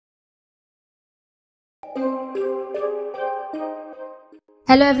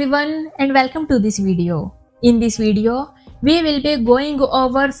Hello everyone and welcome to this video. In this video, we will be going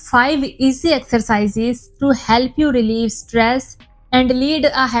over 5 easy exercises to help you relieve stress and lead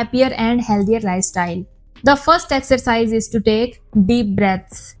a happier and healthier lifestyle. The first exercise is to take deep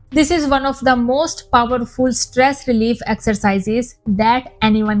breaths. This is one of the most powerful stress relief exercises that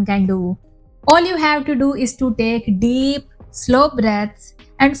anyone can do. All you have to do is to take deep, slow breaths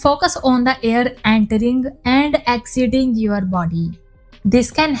and focus on the air entering and exiting your body. This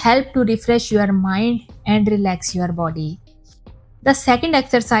can help to refresh your mind and relax your body. The second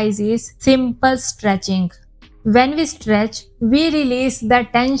exercise is simple stretching. When we stretch, we release the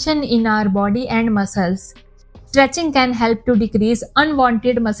tension in our body and muscles. Stretching can help to decrease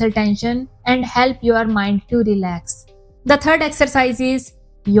unwanted muscle tension and help your mind to relax. The third exercise is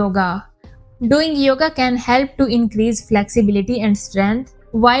yoga. Doing yoga can help to increase flexibility and strength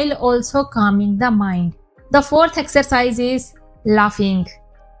while also calming the mind. The fourth exercise is laughing.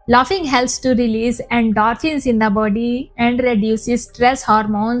 Laughing helps to release endorphins in the body and reduces stress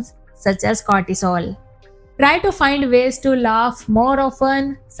hormones such as cortisol. Try to find ways to laugh more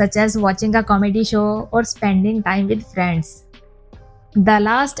often, such as watching a comedy show or spending time with friends. The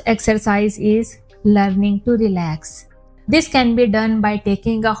last exercise is learning to relax. This can be done by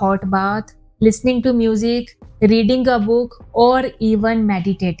taking a hot bath, listening to music, reading a book, or even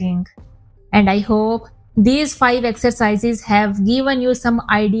meditating. And I hope these 5 exercises have given you some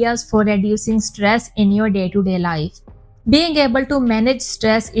ideas for reducing stress in your day-to-day life. Being able to manage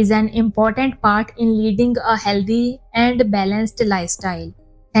stress is an important part in leading a healthy and balanced lifestyle.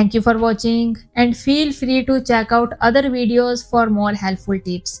 Thank you for watching and feel free to check out other videos for more helpful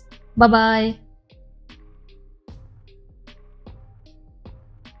tips. Bye-bye.